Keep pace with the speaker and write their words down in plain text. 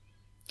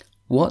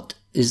What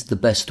is the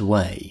best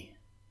way,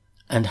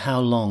 and how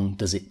long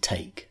does it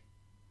take?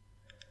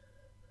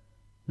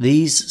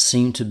 These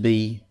seem to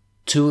be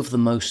two of the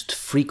most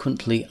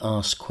frequently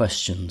asked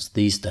questions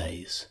these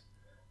days,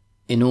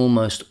 in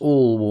almost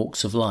all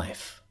walks of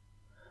life,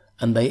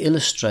 and they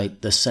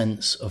illustrate the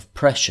sense of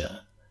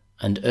pressure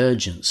and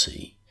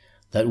urgency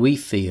that we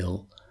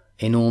feel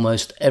in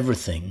almost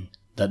everything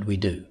that we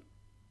do.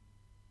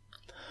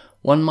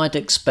 One might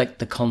expect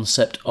the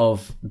concept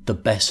of the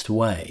best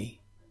way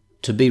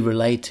to be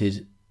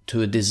related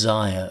to a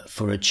desire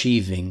for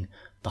achieving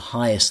the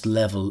highest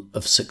level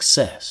of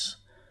success,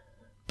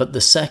 but the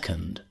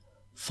second,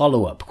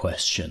 follow-up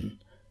question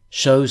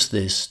shows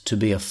this to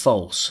be a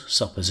false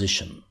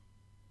supposition.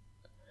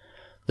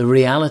 The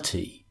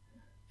reality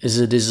is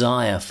a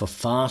desire for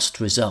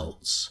fast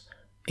results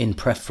in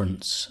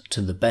preference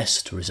to the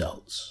best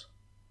results.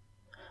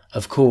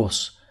 Of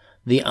course,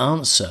 the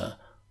answer,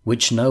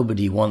 which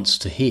nobody wants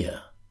to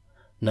hear,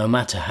 no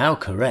matter how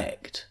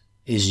correct,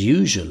 is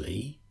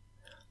usually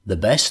the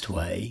best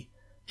way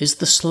is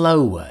the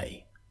slow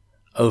way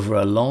over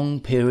a long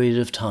period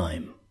of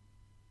time.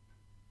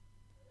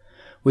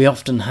 We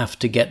often have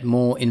to get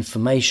more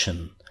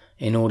information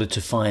in order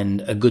to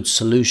find a good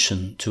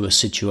solution to a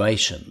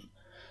situation,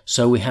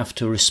 so we have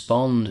to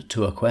respond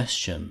to a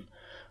question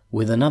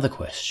with another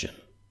question.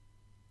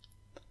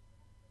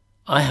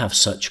 I have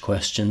such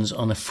questions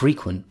on a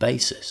frequent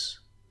basis.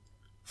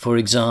 For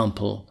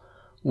example,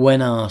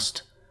 when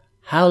asked,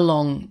 "How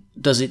long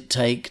does it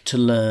take to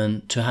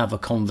learn to have a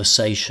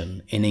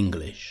conversation in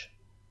English?"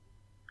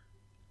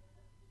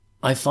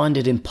 I find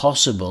it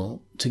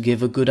impossible to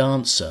give a good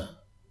answer,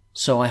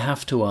 so I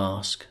have to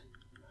ask,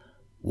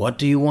 "What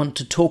do you want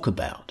to talk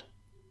about?"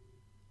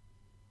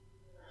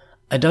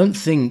 I don't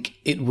think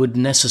it would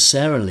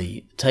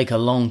necessarily take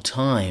a long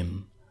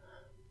time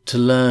to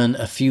learn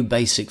a few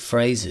basic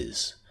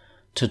phrases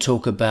to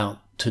talk about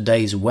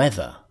today's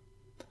weather,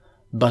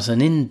 but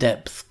an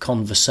in-depth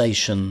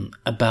conversation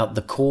about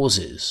the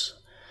causes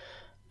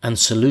and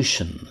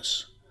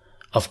solutions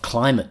of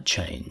climate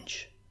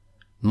change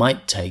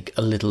might take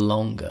a little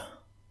longer.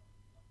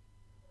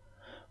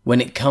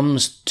 When it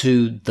comes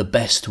to the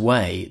best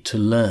way to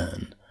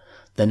learn,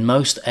 then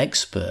most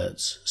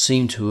experts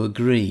seem to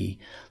agree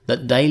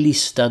that daily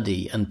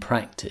study and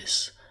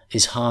practice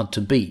is hard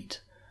to beat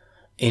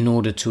in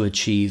order to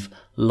achieve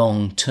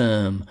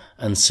long-term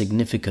and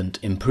significant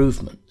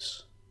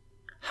improvements.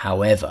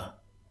 However,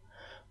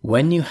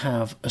 when you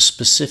have a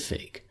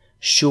specific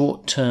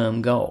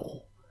short-term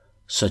goal,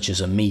 such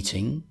as a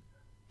meeting,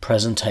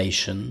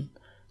 presentation,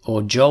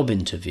 or job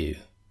interview,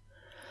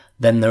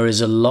 then there is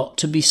a lot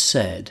to be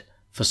said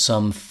for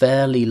some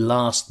fairly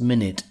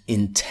last-minute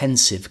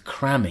intensive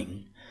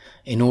cramming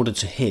in order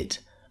to hit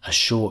a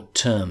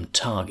short-term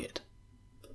target.